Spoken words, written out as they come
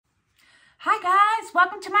Hi guys,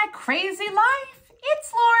 welcome to my crazy life.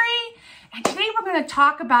 It's Lori, and today we're going to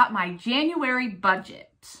talk about my January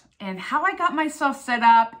budget and how I got myself set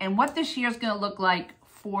up and what this year is going to look like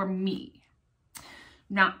for me.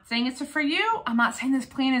 Not saying it's for you. I'm not saying this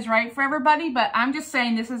plan is right for everybody, but I'm just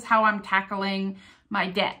saying this is how I'm tackling my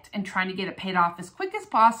debt and trying to get it paid off as quick as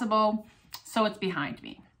possible so it's behind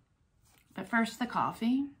me. But first, the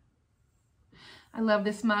coffee. I love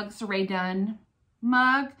this mug, it's a Ray Dunn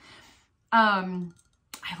mug.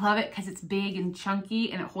 I love it because it's big and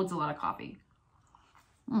chunky and it holds a lot of coffee.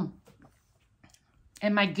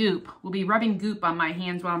 And my goop, will be rubbing goop on my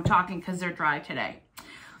hands while I'm talking because they're dry today.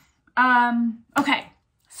 Okay,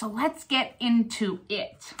 so let's get into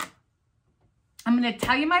it. I'm going to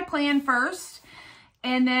tell you my plan first,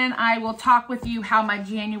 and then I will talk with you how my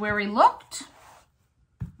January looked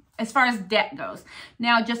as far as debt goes.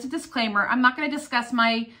 Now, just a disclaimer, I'm not going to discuss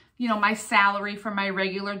my my salary from my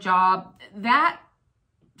regular job. That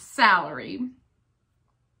salary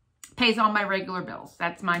pays all my regular bills.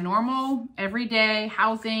 That's my normal, everyday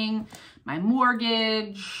housing, my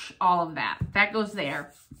mortgage, all of that. That goes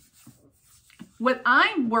there. What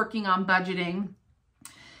I'm working on budgeting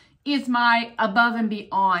is my above and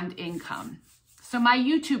beyond income. So my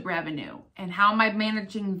YouTube revenue and how am I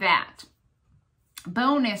managing that?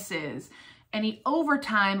 Bonuses, any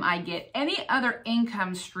overtime I get, any other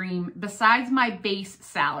income stream besides my base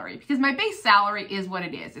salary, because my base salary is what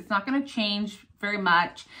it is. It's not going to change very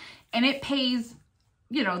much, and it pays,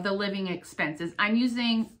 the living expenses. I'm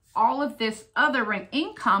using all of this other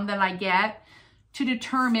income that I get to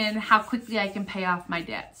determine how quickly I can pay off my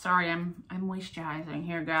debt. Sorry, I'm moisturizing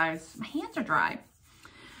here, guys. My hands are dry.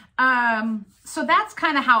 So that's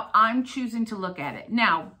kind of how I'm choosing to look at it.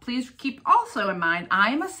 Now, please keep also in mind,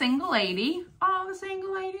 I'm a single lady, all the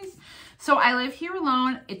single ladies. So I live here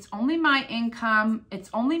alone. It's only my income.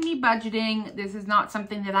 It's only me budgeting. This is not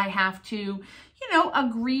something that I have to,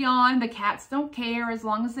 agree on. The cats don't care as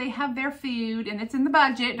long as they have their food and it's in the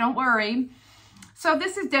budget. Don't worry. So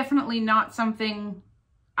this is definitely not something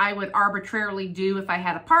I would arbitrarily do if I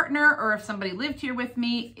had a partner or if somebody lived here with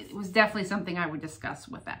me. It was definitely something I would discuss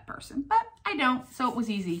with that person, but I don't, so it was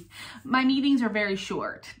easy. My meetings are very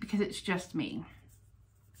short because it's just me.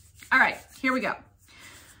 All right, here we go.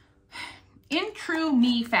 In true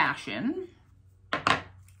me fashion,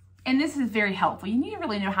 and this is very helpful. You need to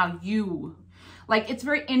really know how you, it's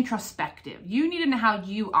very introspective. You need to know how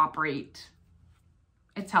you operate.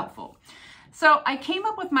 It's helpful. So I came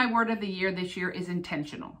up with my word of the year this year is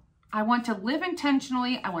intentional. I want to live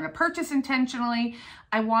intentionally. I want to purchase intentionally.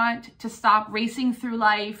 I want to stop racing through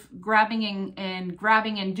life, grabbing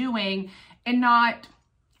and doing, and not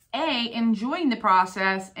A, enjoying the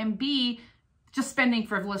process, and B, just spending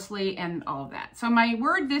frivolously and all of that. So my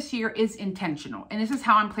word this year is intentional, and this is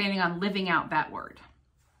how I'm planning on living out that word.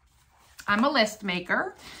 I'm a list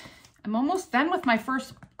maker. I'm almost done with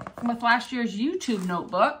with last year's YouTube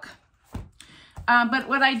notebook. But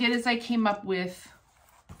what I did is I came up with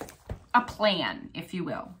a plan, if you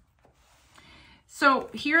will. So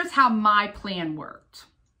here's how my plan worked.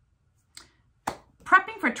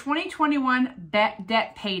 Prepping for 2021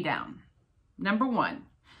 debt pay down. Number one.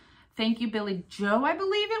 Thank you, Billy Joe. I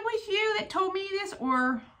believe it was you that told me this,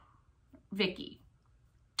 or Vicky.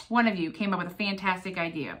 One of you came up with a fantastic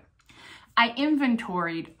idea. I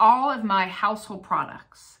inventoried all of my household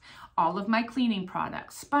products. All of my cleaning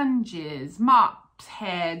products, sponges, mops,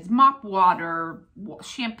 heads, mop water,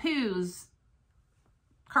 shampoos,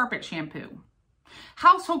 carpet shampoo,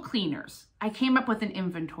 household cleaners. I came up with an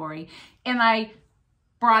inventory and I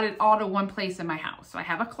brought it all to one place in my house. So I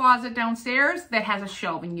have a closet downstairs that has a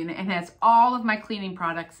shelving unit and has all of my cleaning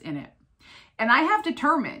products in it. And I have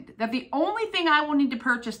determined that the only thing I will need to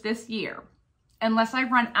purchase this year, unless I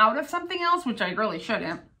run out of something else, which I really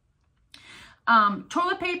shouldn't,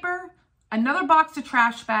 toilet paper, another box of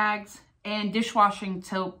trash bags, and dishwashing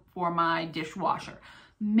soap for my dishwasher.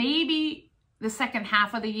 Maybe the second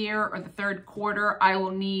half of the year or the third quarter, I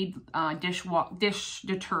will need dish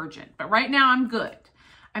detergent. But right now, I'm good.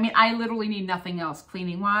 I mean, I literally need nothing else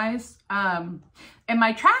cleaning-wise. And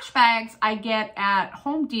my trash bags I get at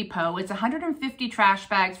Home Depot. It's 150 trash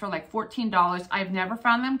bags for like $14. I've never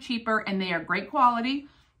found them cheaper, and they are great quality.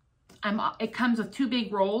 It comes with 2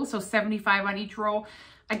 big rolls, so 75 on each roll.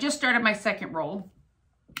 I just started my second roll.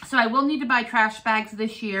 So I will need to buy trash bags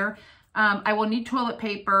this year. I will need toilet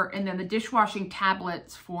paper, and then the dishwashing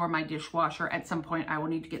tablets for my dishwasher. At some point, I will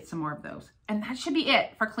need to get some more of those. And that should be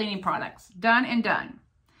it for cleaning products. Done and done.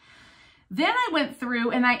 Then I went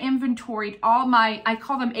through and I inventoried all my, I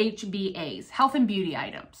call them HBAs, health and beauty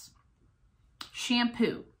items.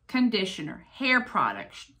 Shampoo, conditioner, hair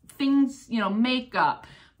products, things, you know, makeup,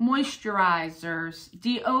 moisturizers,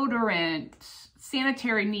 deodorant,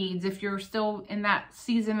 sanitary needs if you're still in that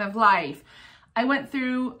season of life. I went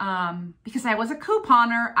through, because I was a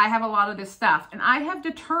couponer, I have a lot of this stuff. And I have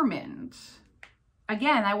determined,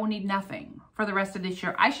 again, I will need nothing for the rest of this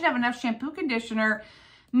year. I should have enough shampoo, conditioner,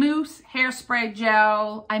 mousse, hairspray,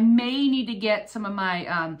 gel. I may need to get some of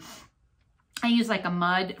my, I use like a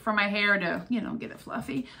mud for my hair to, you know, get it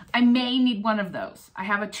fluffy. I may need one of those. I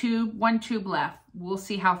have one tube left. We'll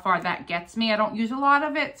see how far that gets me. I don't use a lot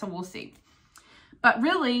of it, so we'll see. But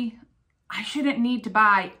really, I shouldn't need to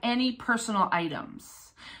buy any personal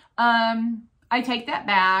items. I take that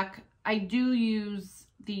back. I do use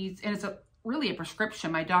these, and it's really a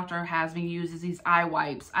prescription my doctor has me use, is these eye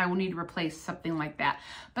wipes. I will need to replace something like that.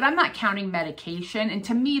 But I'm not counting medication, and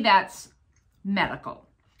to me, that's medical.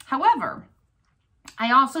 However,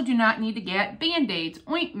 I also do not need to get Band-Aids,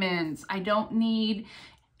 ointments. I don't need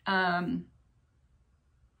any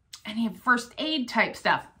first aid type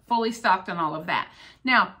stuff. Fully stocked on all of that.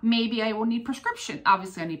 Now, maybe I will need prescription.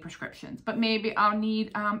 Obviously, I need prescriptions, but maybe I'll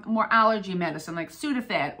need more allergy medicine like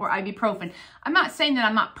Sudafed or ibuprofen. I'm not saying that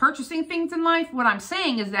I'm not purchasing things in life. What I'm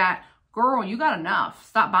saying is that, girl, you got enough.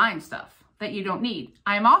 Stop buying stuff that you don't need.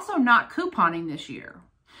 I am also not couponing this year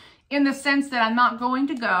in the sense that I'm not going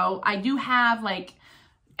to go. I do have like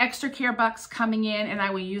extra care bucks coming in, and I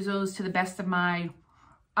will use those to the best of my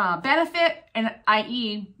benefit, and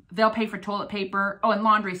i.e., they'll pay for toilet paper. Oh, and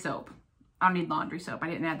laundry soap. I'll need laundry soap. I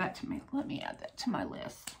didn't add that to me. Let me add that to my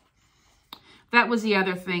list. That was the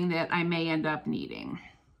other thing that I may end up needing.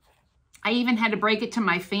 I even had to break it to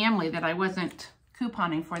my family that I wasn't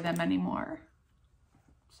couponing for them anymore.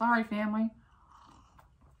 Sorry, family.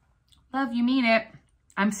 Love you, mean it.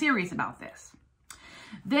 I'm serious about this.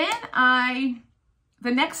 Then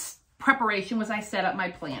the next preparation was I set up my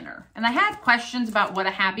planner. And I had questions about what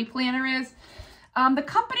a happy planner is. The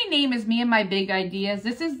company name is Me and My Big Ideas.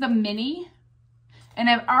 This is the mini, and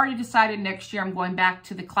I've already decided next year I'm going back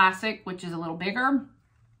to the classic, which is a little bigger,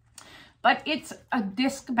 but it's a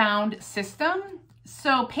disc-bound system,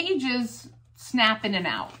 so pages snap in and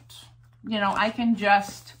out. You know, I can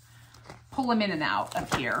just pull them in and out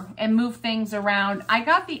of here and move things around. I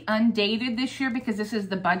got the undated this year because this is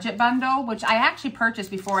the budget bundle, which I actually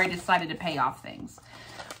purchased before I decided to pay off things.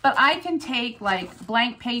 But I can take like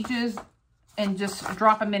blank pages and just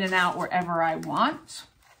drop them in and out wherever I want.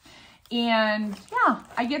 And yeah,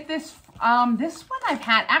 I get this, this one I've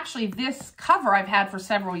had, actually this cover I've had for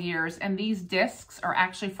several years, and these discs are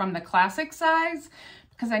actually from the classic size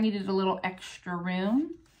because I needed a little extra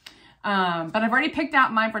room. But I've already picked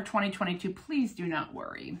out mine for 2022. Please do not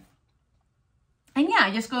worry. And yeah,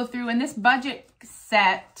 I just go through, and this budget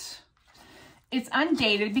set, it's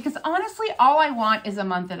undated because honestly, all I want is a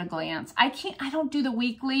month at a glance. I don't do the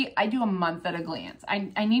weekly. I do a month at a glance.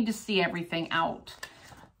 I need to see everything out.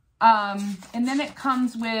 And then it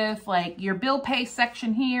comes with like your bill pay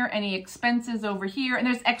section here, any expenses over here. And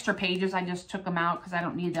there's extra pages. I just took them out because I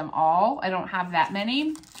don't need them all. I don't have that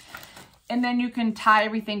many. And then you can tie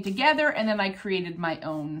everything together. And then I created my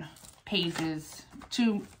own pages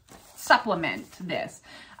to supplement this.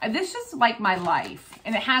 This is like my life,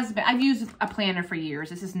 and it has been. I've used a planner for years.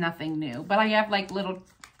 This is nothing new, but I have like little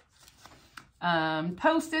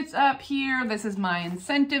Post-its up here. This is my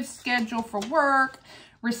incentive schedule for work,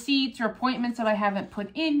 receipts or appointments that I haven't put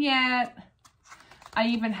in yet. I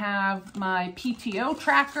even have my PTO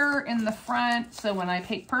tracker in the front, so when I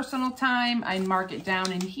take personal time, I mark it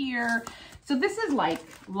down in here. So this is like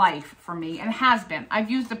life for me, and it has been. I've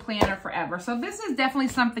used the planner forever. So this is definitely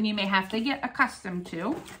something you may have to get accustomed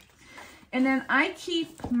to. And then I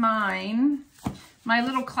keep mine. My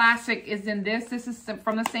little classic is in this. This is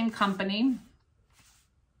from the same company.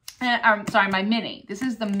 I'm sorry, my mini. This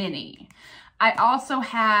is the mini. I also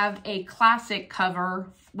have a classic cover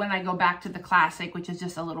when I go back to the classic, which is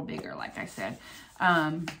just a little bigger, like I said.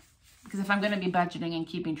 Because if I'm going to be budgeting and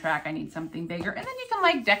keeping track, I need something bigger. And then you can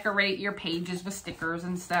like decorate your pages with stickers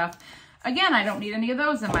and stuff. Again, I don't need any of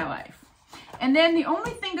those in my life. And then the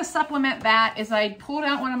only thing to supplement that is I pulled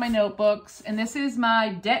out one of my notebooks, and this is my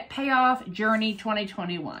Debt Payoff Journey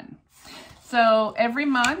 2021. So every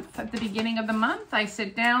month, at the beginning of the month, I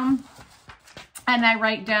sit down and I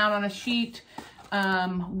write down on a sheet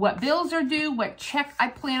what bills are due, what check I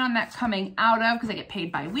plan on that coming out of, because I get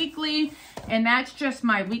paid bi-weekly, and that's just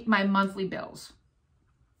my monthly bills.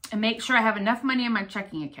 And make sure I have enough money in my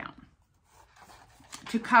checking account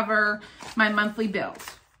to cover my monthly bills.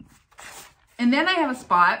 And then I have a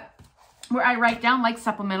spot where I write down like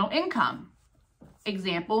supplemental income.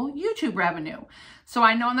 example, YouTube revenue. So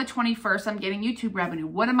I know on the 21st, I'm getting YouTube revenue.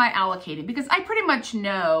 What am I allocating? Because I pretty much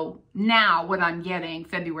know now what I'm getting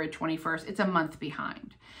February 21st. It's a month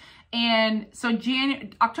behind. And so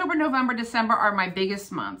October, November, December are my biggest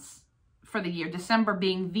months for the year. December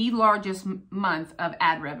being the largest month of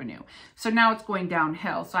ad revenue. So now it's going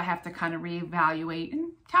downhill. So I have to kind of reevaluate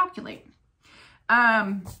and calculate.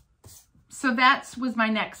 So that was my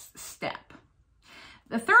next step.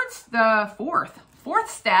 The fourth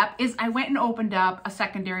step is I went and opened up a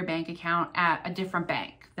secondary bank account at a different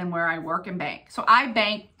bank than where I work and bank. So I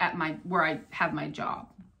bank at where I have my job.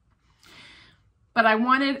 But I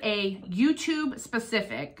wanted a YouTube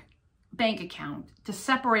specific bank account to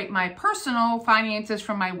separate my personal finances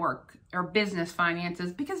from my work or business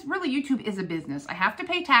finances, because really YouTube is a business. I have to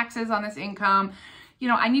pay taxes on this income. You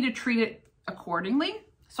know, I need to treat it accordingly.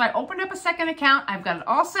 So I opened up a second account. I've got it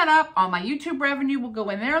all set up. All my YouTube revenue will go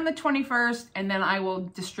in there on the 21st, and then I will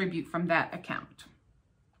distribute from that account.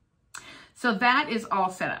 So that is all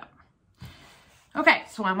set up. Okay,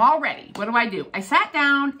 so I'm all ready. What do? I sat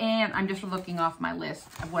down and I'm just looking off my list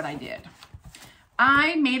of what I did.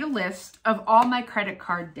 I made a list of all my credit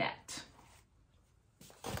card debt.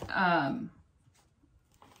 Put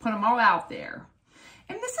them all out there.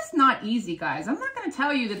 And this is not easy, guys. I'm not going to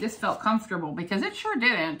tell you that this felt comfortable, because it sure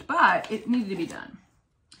didn't, but it needed to be done.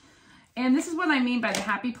 And this is what I mean by the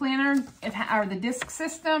Happy Planner or the disc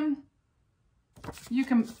system.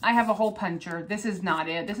 I have a hole puncher. This is not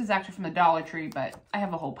it. This is actually from the Dollar Tree, but I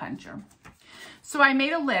have a hole puncher. So I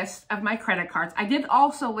made a list of my credit cards. I did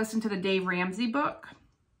also listen to the Dave Ramsey book.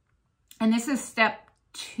 And this is step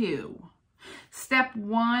 2. Step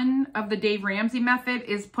 1 of the Dave Ramsey method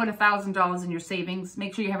is put $1,000 in your savings.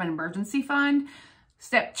 Make sure you have an emergency fund.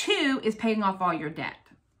 Step 2 is paying off all your debt.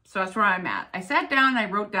 So that's where I'm at. I sat down and I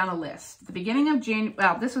wrote down a list. At the beginning of January,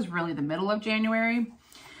 well, this was really the middle of January.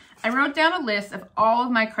 I wrote down a list of all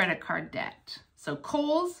of my credit card debt. So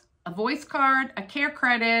Kohl's, a Voice card, a Care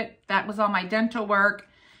Credit, that was all my dental work,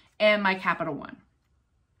 and my Capital One.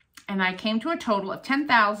 And I came to a total of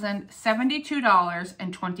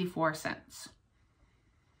 $10,072.24.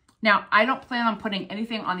 Now, I don't plan on putting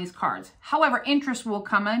anything on these cards. However, interest will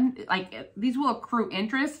come in, like these will accrue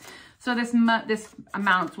interest. So this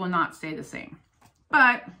amount will not stay the same.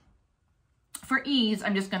 But for ease,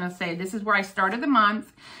 I'm just going to say this is where I started the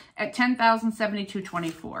month at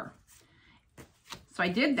 $10,072.24. So I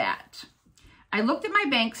did that. I looked at my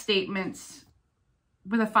bank statements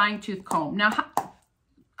with a fine-tooth comb. Now,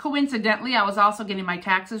 coincidentally, I was also getting my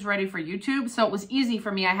taxes ready for YouTube, so it was easy for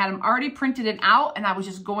me. I had them already printed it out, and I was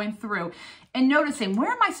just going through and noticing,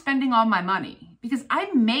 where am I spending all my money? Because I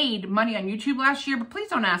made money on YouTube last year, but please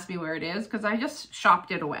don't ask me where it is, because I just shopped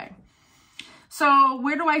it away. So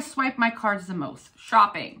where do I swipe my cards the most?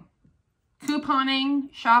 Shopping. Couponing,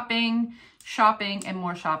 shopping, shopping, and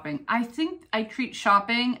more shopping. I think I treat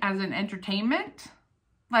shopping as an entertainment.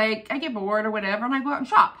 Like, I get bored or whatever, and I go out and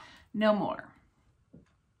shop. No more.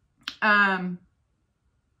 But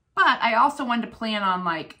I also wanted to plan on,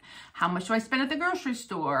 like, how much do I spend at the grocery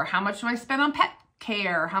store? How much do I spend on pet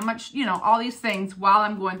care? How much, you know, all these things while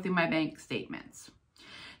I'm going through my bank statements.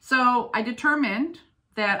 So I determined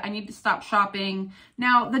that I need to stop shopping.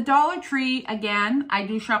 Now, the Dollar Tree, again, I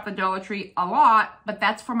do shop the Dollar Tree a lot, but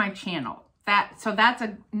that's for my channel. So that's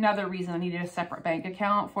another reason I needed a separate bank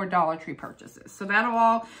account for Dollar Tree purchases. So that'll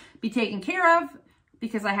all be taken care of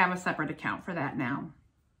because I have a separate account for that now.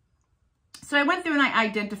 So I went through and I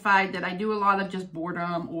identified that I do a lot of just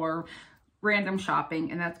boredom or random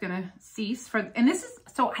shopping, and that's going to cease. And this is,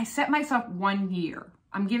 so I set myself 1 year.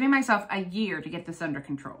 I'm giving myself a year to get this under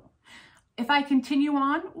control. If I continue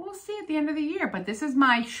on, we'll see at the end of the year. But this is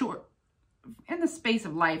my in the space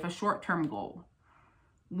of life, a short-term goal.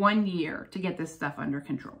 1 year to get this stuff under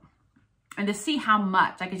control. And to see how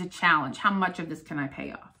much, like it's a challenge, how much of this can I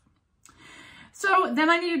pay off? So then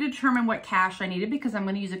I needed to determine what cash I needed, because I'm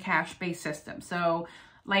going to use a cash-based system. So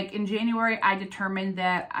like in January, I determined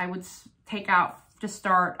that I would take out to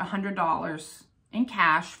start $100 in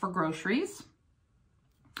cash for groceries.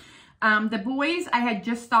 The boys, I had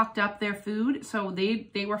just stocked up their food, so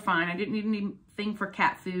they were fine. I didn't need anything for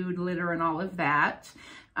cat food, litter, and all of that.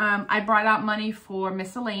 I brought out money for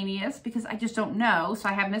miscellaneous because I just don't know. So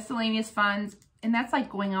I have miscellaneous funds, and that's like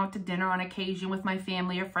going out to dinner on occasion with my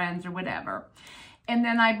family or friends or whatever. And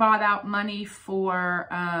then I bought out money for,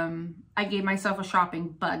 I gave myself a shopping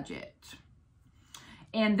budget.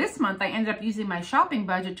 And this month I ended up using my shopping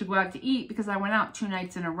budget to go out to eat because I went out 2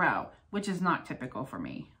 nights in a row, which is not typical for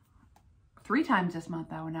me. 3 times this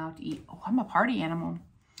month I went out to eat. Oh, I'm a party animal.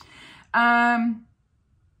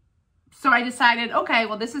 So I decided, okay,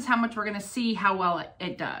 well, this is how much we're going to see how well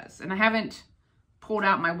it does. And I haven't pulled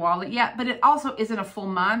out my wallet yet, but it also isn't a full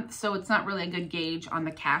month, so it's not really a good gauge on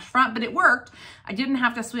the cash front, but it worked. I didn't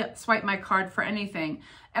have to swipe my card for anything.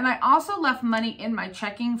 And I also left money in my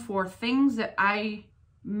checking for things that I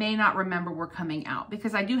may not remember were coming out,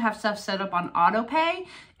 because I do have stuff set up on auto pay,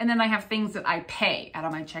 and then I have things that I pay out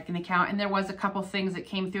of my checking account. And there was a couple things that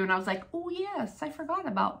came through and I was like, oh yes, I forgot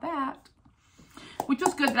about that, which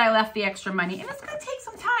was good that I left the extra money. And it's going to take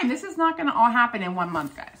some time. This is not going to all happen in 1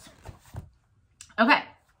 month, guys. Okay,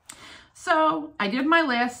 so I did my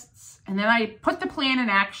lists, and then I put the plan in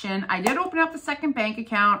action. I did open up the second bank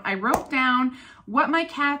account. I wrote down what my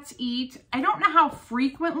cats eat. I don't know how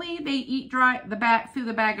frequently they eat through the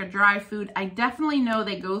bag of dry food. I definitely know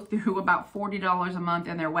they go through about $40 a month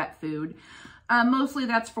in their wet food. Mostly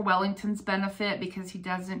that's for Wellington's benefit, because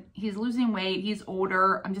he's losing weight, he's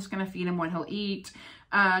older. I'm just gonna feed him what he'll eat,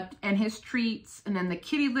 and his treats, and then the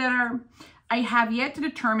kitty litter. I have yet to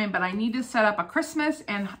determine, but I need to set up a Christmas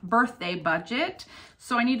and birthday budget.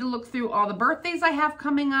 So I need to look through all the birthdays I have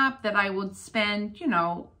coming up that I would spend, you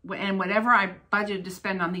know, and whatever I budgeted to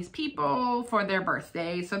spend on these people for their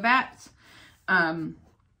birthday. So that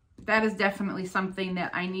is definitely something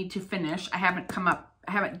that I need to finish. I haven't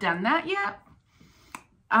done that yet.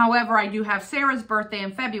 However, I do have Sarah's birthday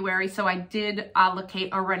in February, so I did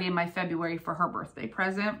allocate already in my February for her birthday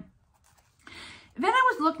present. Then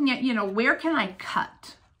I was looking at, you know, where can I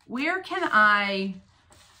cut? Where can I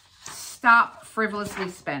stop frivolously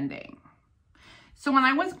spending? So when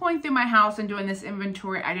I was going through my house and doing this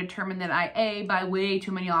inventory, I determined that I buy way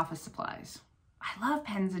too many office supplies. I love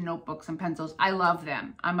pens and notebooks and pencils. I love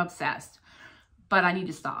them. I'm obsessed. But I need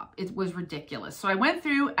to stop. It was ridiculous. So I went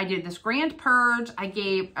through, I did this grand purge. I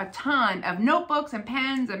gave a ton of notebooks and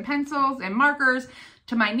pens and pencils and markers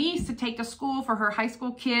to my niece to take to school for her high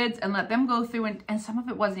school kids and let them go through, and some of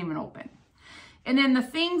it wasn't even open. And then the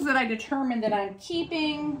things that I determined that I'm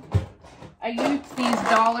keeping, I used these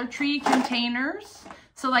Dollar Tree containers.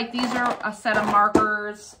 So like these are a set of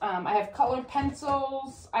markers. I have colored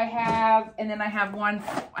pencils. And then I have one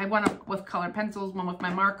with colored pencils, one with my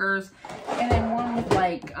markers, and then one with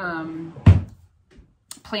like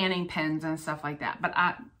planning pens and stuff like that. But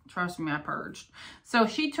trust me, I purged. So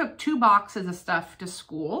she took 2 boxes of stuff to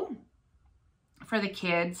school for the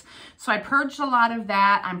kids. So I purged a lot of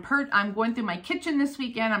that. I'm going through my kitchen this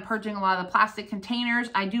weekend. I'm purging a lot of the plastic containers.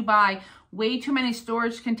 I do buy way too many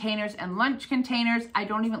storage containers and lunch containers. I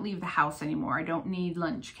don't even leave the house anymore. I don't need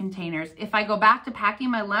lunch containers. If I go back to packing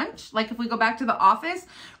my lunch, like if we go back to the office,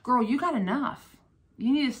 girl, you got enough.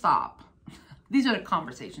 You need to stop. These are the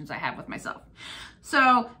conversations I have with myself.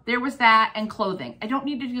 So there was that, and clothing. I don't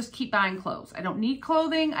need to just keep buying clothes. I don't need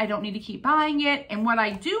clothing. I don't need to keep buying it. And what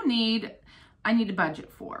I do need, I need to budget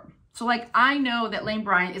for. So like I know that Lane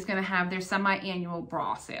Bryant is going to have their semi-annual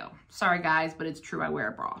bra sale. Sorry guys, but it's true. I wear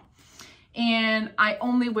a bra. And I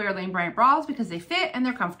only wear Lane Bryant bras because they fit and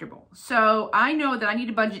they're comfortable. So I know that I need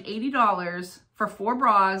to budget $80 for 4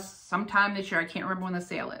 bras sometime this year. I can't remember when the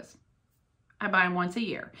sale is. I buy them once a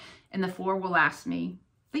year, and the 4 will last me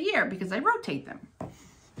the year because I rotate them.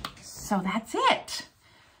 So that's it.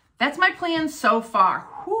 That's my plan so far.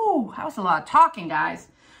 Whew, that was a lot of talking, guys.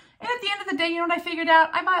 And at the end of the day, you know what I figured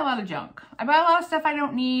out? I buy a lot of junk. I buy a lot of stuff I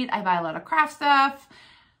don't need. I buy a lot of craft stuff.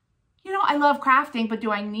 You know, I love crafting, but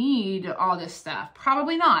do I need all this stuff?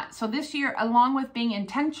 Probably not. So this year, along with being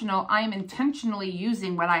intentional, I am intentionally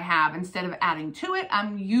using what I have. Instead of adding to it,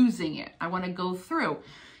 I'm using it. I want to go through.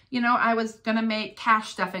 You know, I was going to make cash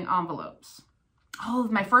stuffing envelopes. Oh,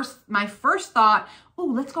 my first thought, oh,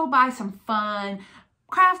 let's go buy some fun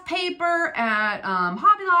craft paper at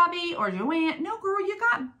Hobby Lobby or Joann. No, girl, you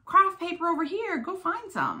got craft paper over here. Go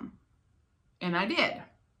find some. And I did.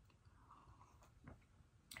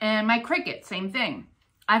 And my Cricut, same thing.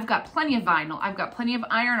 I've got plenty of vinyl. I've got plenty of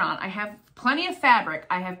iron-on. I have plenty of fabric.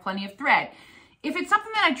 I have plenty of thread. If it's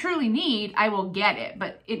something that I truly need, I will get it.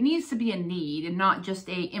 But it needs to be a need and not just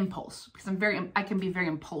a impulse, because I can be very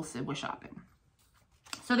impulsive with shopping.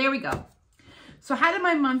 So there we go. So how did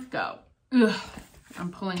my month go? Ugh, I'm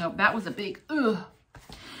pulling up. That was a big ugh.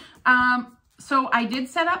 So I did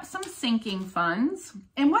set up some sinking funds.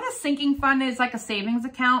 And what a sinking fund is, like a savings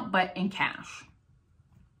account, but in cash.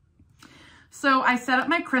 So I set up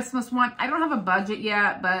my Christmas one. I don't have a budget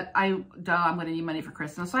yet, but I'm going to need money for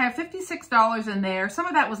Christmas. So I have $56 in there. Some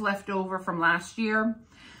of that was left over from last year.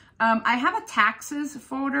 I have a taxes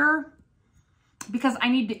folder because I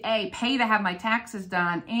need to pay to have my taxes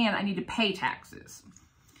done, and I need to pay taxes.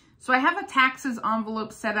 So I have a taxes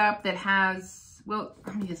envelope set up that has, well,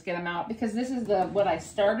 let me just get them out because this is what I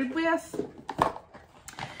started with.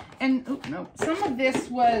 And oh, no, some of this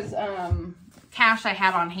was cash I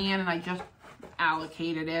had on hand and I just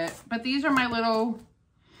allocated it. But these are my little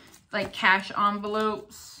like cash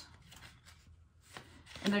envelopes.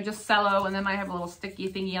 And they're just cello, and then I have a little sticky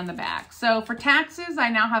thingy on the back. So for taxes, I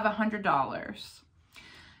now have $100.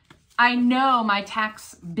 I know my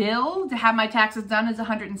tax bill to have my taxes done is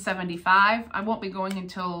 $175. I won't be going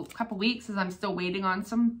until a couple weeks as I'm still waiting on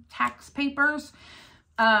some tax papers.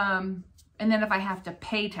 And then if I have to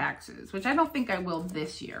pay taxes, which I don't think I will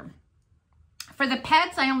this year. For the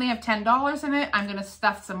pets, I only have $10 in it. I'm going to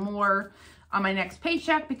stuff some more on my next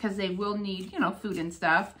paycheck because they will need, you know, food and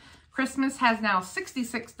stuff. Christmas has now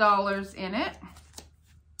 $66 in it.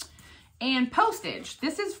 And postage.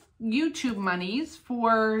 This is YouTube monies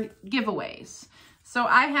for giveaways. So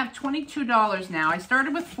I have $22 now. I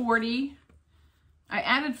started with $40. I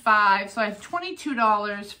added $5. So I have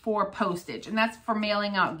 $22 for postage. And that's for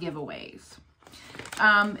mailing out giveaways.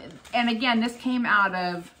 And again, this came out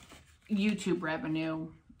of YouTube revenue.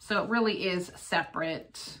 So it really is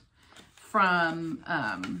separate from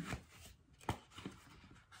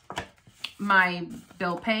my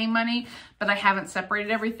bill paying money, but I haven't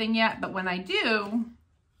separated everything yet. But when I do,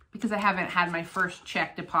 because I haven't had my first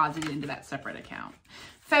check deposited into that separate account.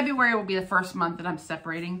 February will be the first month that I'm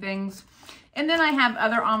separating things. And then I have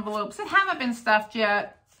other envelopes that haven't been stuffed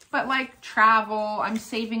yet, but like travel, I'm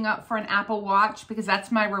saving up for an Apple Watch because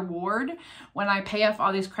that's my reward. When I pay off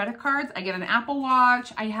all these credit cards, I get an Apple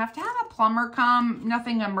Watch. I have to have a plumber come,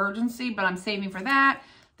 nothing emergency, but I'm saving for that.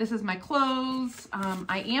 This is my clothes.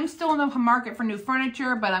 I am still in the market for new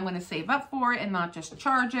furniture, but I'm going to save up for it and not just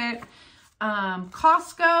charge it.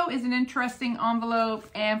 Costco is an interesting envelope,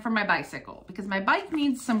 and for my bicycle, because my bike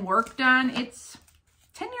needs some work done. It's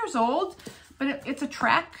 10 years old, but it's a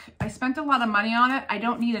Trek. I spent a lot of money on it. I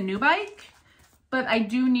don't need a new bike, but I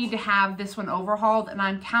do need to have this one overhauled, and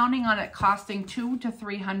I'm counting on it costing $200 to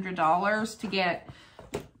 $300 to get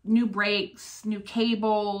new brakes, new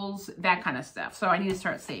cables, that kind of stuff. So I need to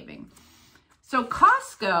start saving. So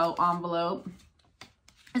Costco envelope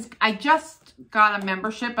is, I just got a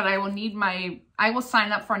membership, but I will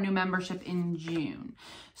sign up for a new membership in June.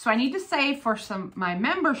 So I need to save for my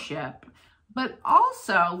membership, but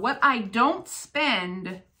also what I don't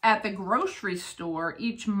spend at the grocery store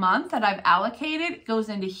each month that I've allocated goes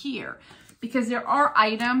into here. Because there are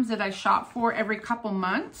items that I shop for every couple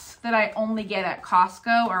months that I only get at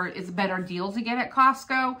Costco, or it's better deal to get at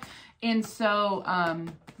Costco. And so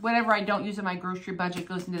whatever I don't use in my grocery budget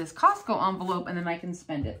goes into this Costco envelope, and then I can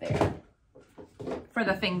spend it there for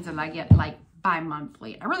the things that I get like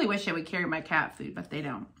bi-monthly. I really wish I would carry my cat food, but they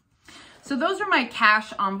don't. So those are my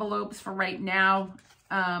cash envelopes for right now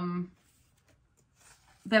that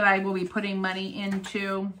I will be putting money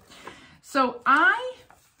into. So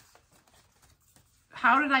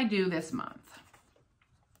how did I do this month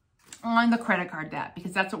on the credit card debt?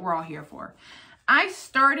 Because that's what we're all here for. I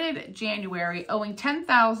started January owing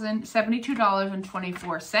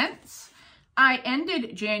 $10,072.24. I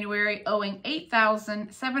ended January owing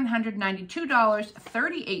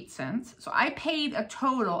 $8,792.38. So I paid a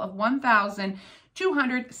total of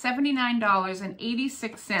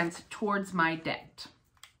 $1,279.86 towards my debt.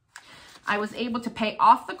 I was able to pay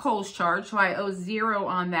off the Kohl's charge, so I owe $0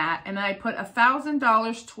 on that. And then I put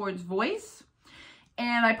 $1,000 towards Voice,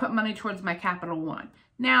 and I put money towards my Capital One.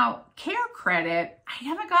 Now, Care Credit, I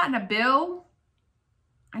haven't gotten a bill.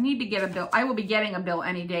 I need to get a bill. I will be getting a bill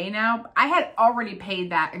any day now. I had already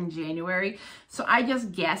paid that in January, so I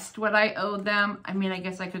just guessed what I owed them. I mean, I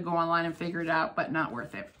guess I could go online and figure it out, but not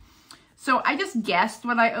worth it. So I just guessed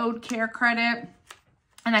what I owed Care Credit,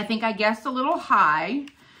 and I think I guessed a little high.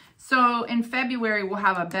 So in February, we'll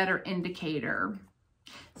have a better indicator.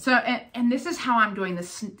 So, and this is how I'm doing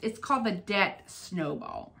this. It's called the debt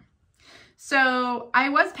snowball. So I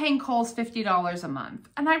was paying Kohl's $50 a month,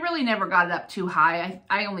 and I really never got it up too high.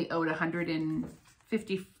 I only owed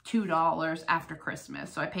 $152 after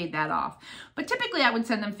Christmas, so I paid that off. But typically I would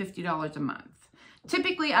send them $50 a month.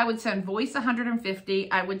 Typically I would send Voice $150,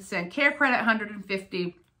 I would send Care Credit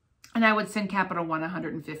 $150, and I would send Capital One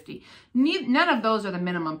 $150. None of those are the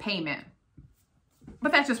minimum payment,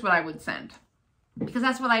 but that's just what I would send because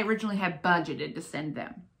that's what I originally had budgeted to send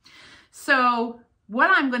them. So what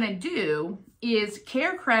I'm going to do is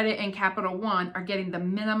Care Credit and Capital One are getting the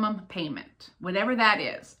minimum payment, whatever that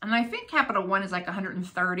is. And I think Capital One is like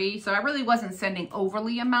 $130, so I really wasn't sending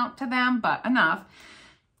overly amount to them, but enough.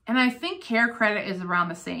 And I think Care Credit is around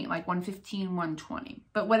the same, like $115, $120.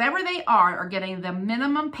 But whatever they are getting the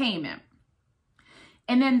minimum payment.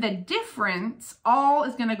 And then the difference all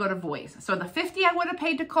is going to go to Voice. So the $50 I would have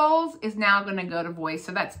paid to Kohl's is now going to go to Voice.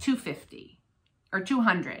 So that's $250. or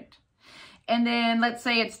 200. And then let's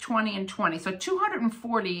say it's 20 and 20. So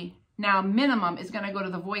 240 now minimum is going to go to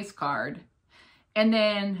the voice card. And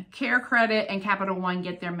then Care Credit and Capital One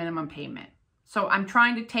get their minimum payment. So I'm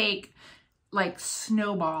trying to take, like,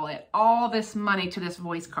 snowball it, all this money to this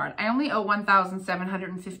voice card. I only owe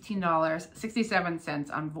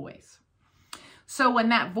 $1,715.67 on voice. So when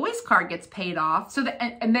that voice card gets paid off,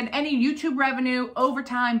 and then any YouTube revenue,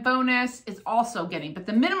 overtime, bonus is also getting, but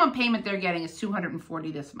the minimum payment they're getting is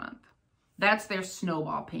 $240 this month. That's their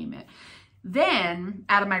snowball payment. Then,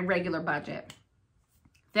 out of my regular budget,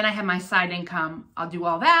 then I have my side income. I'll do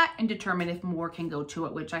all that and determine if more can go to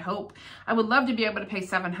it, which I hope. I would love to be able to pay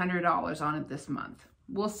 $700 on it this month.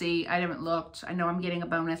 We'll see. I haven't looked. I know I'm getting a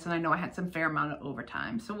bonus, and I know I had some fair amount of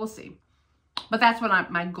overtime, so we'll see. But that's what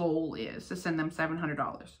my goal is, to send them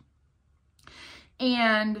 $700.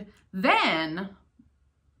 And then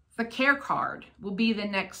the Care Card will be the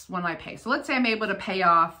next one I pay. So let's say I'm able to pay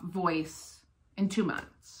off voice in 2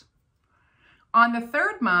 months. On the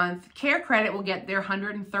third month, Care Credit will get their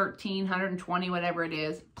 113, 120, whatever it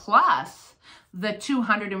is, plus the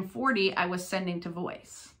 240 I was sending to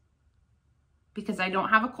voice. Because I don't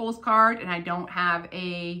have a Kohl's card and I don't have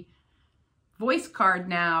a voice card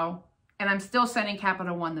now, and I'm still sending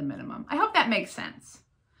Capital One the minimum. I hope that makes sense.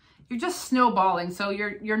 You're just snowballing. So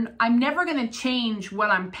I'm never going to change what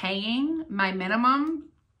I'm paying, my minimum.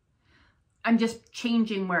 I'm just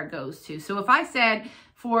changing where it goes to. So if I said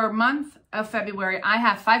for month of February, I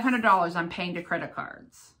have $500 I'm paying to credit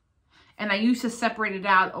cards, and I used to separate it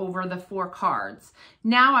out over the 4 cards.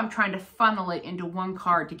 Now I'm trying to funnel it into one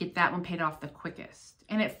card to get that one paid off the quickest.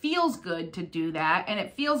 And it feels good to do that. And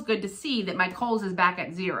it feels good to see that my Kohl's is back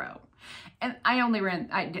at 0. And I only ran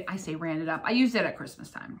it up. I used it at Christmas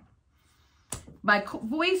time. My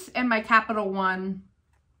voice and my Capital One,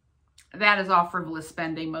 that is all frivolous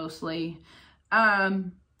spending mostly.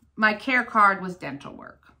 My Care Card was dental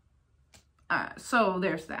work. So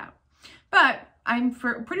there's that. But I'm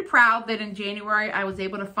pretty proud that in January, I was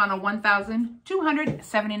able to funnel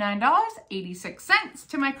 $1,279.86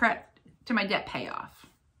 to my debt payoff.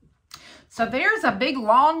 So there's a big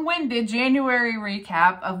long-winded January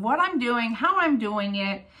recap of what I'm doing, how I'm doing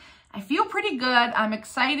it. I feel pretty good. I'm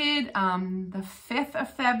excited. The 5th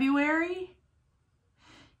of February.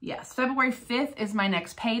 Yes, February 5th is my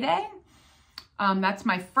next payday. That's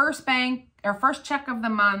my first check of the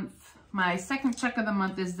month. My second check of the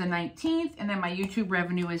month is the 19th, and then my YouTube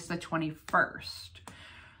revenue is the 21st.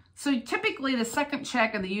 So typically the second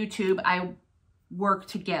check of the YouTube, I work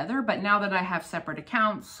together, but now that I have separate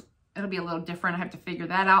accounts, it'll be a little different. I have to figure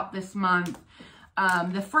that out this month.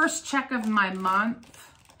 The first check of my month,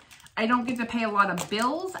 I don't get to pay a lot of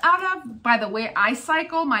bills out of. By the way, I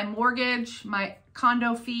cycle my mortgage, my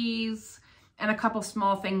condo fees, and a couple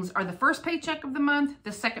small things are the first paycheck of the month.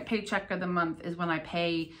 The second paycheck of the month is when I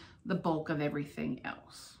pay the bulk of everything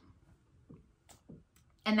else.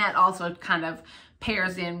 And that also kind of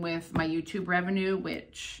pairs in with my YouTube revenue,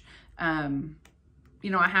 which,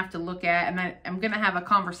 you know, I have to look at, and I'm going to have a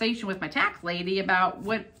conversation with my tax lady about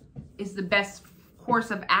what is the best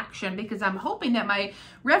course of action, because I'm hoping that my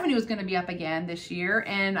revenue is going to be up again this year,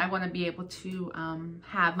 and I want to be able to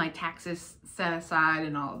have my taxes set aside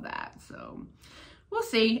and all of that. So we'll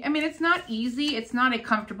see. I mean, it's not easy. It's not a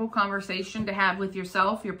comfortable conversation to have with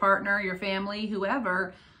yourself, your partner, your family,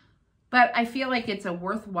 whoever, but I feel like it's a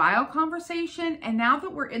worthwhile conversation. And now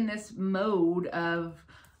that we're in this mode of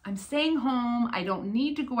I'm staying home, I don't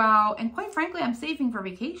need to go out, and quite frankly, I'm saving for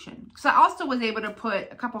vacation. So I also was able to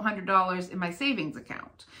put a couple $100 in my savings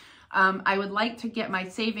account. I would like to get my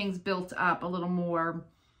savings built up a little more.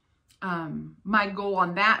 My goal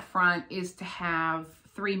on that front is to have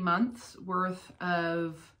 3 months worth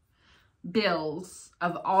of bills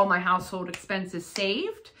of all my household expenses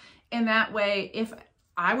saved. And that way, if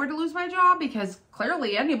I were to lose my job, because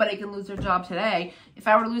clearly anybody can lose their job today. If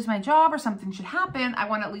I were to lose my job or something should happen, I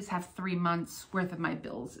want to at least have 3 months worth of my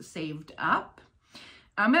bills saved up.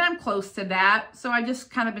 And I'm close to that. So I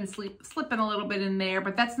just kind of been slipping a little bit in there,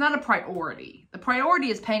 but that's not a priority. The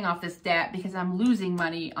priority is paying off this debt, because I'm losing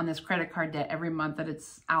money on this credit card debt every month that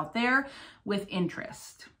it's out there with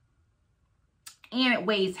interest. And it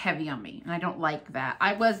weighs heavy on me, and I don't like that.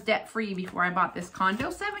 I was debt-free before I bought this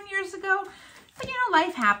condo 7 years ago. But, you know,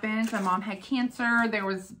 life happens. My mom had cancer. There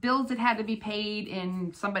was bills that had to be paid,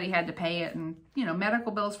 and somebody had to pay it. And, you know,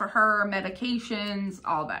 medical bills for her, medications,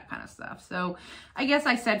 all that kind of stuff. So I guess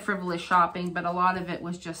I said frivolous shopping, but a lot of it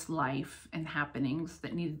was just life and happenings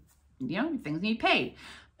that need, you know, things need paid.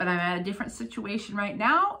 But I'm at a different situation right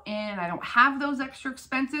now, and I don't have those extra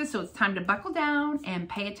expenses. So it's time to buckle down and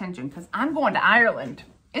pay attention, because I'm going to Ireland.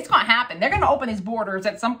 It's going to happen. They're going to open these borders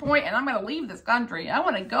at some point, and I'm going to leave this country. I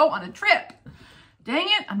want to go on a trip. Dang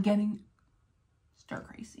it, I'm getting stir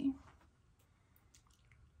crazy.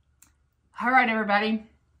 All right, everybody.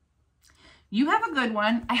 You have a good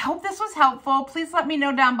one. I hope this was helpful. Please let me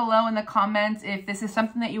know down below in the comments if this is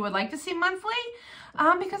something that you would like to see monthly,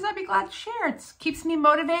 because I'd be glad to share. It keeps me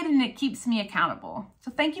motivated and it keeps me accountable.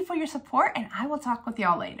 So thank you for your support, and I will talk with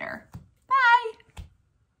y'all later.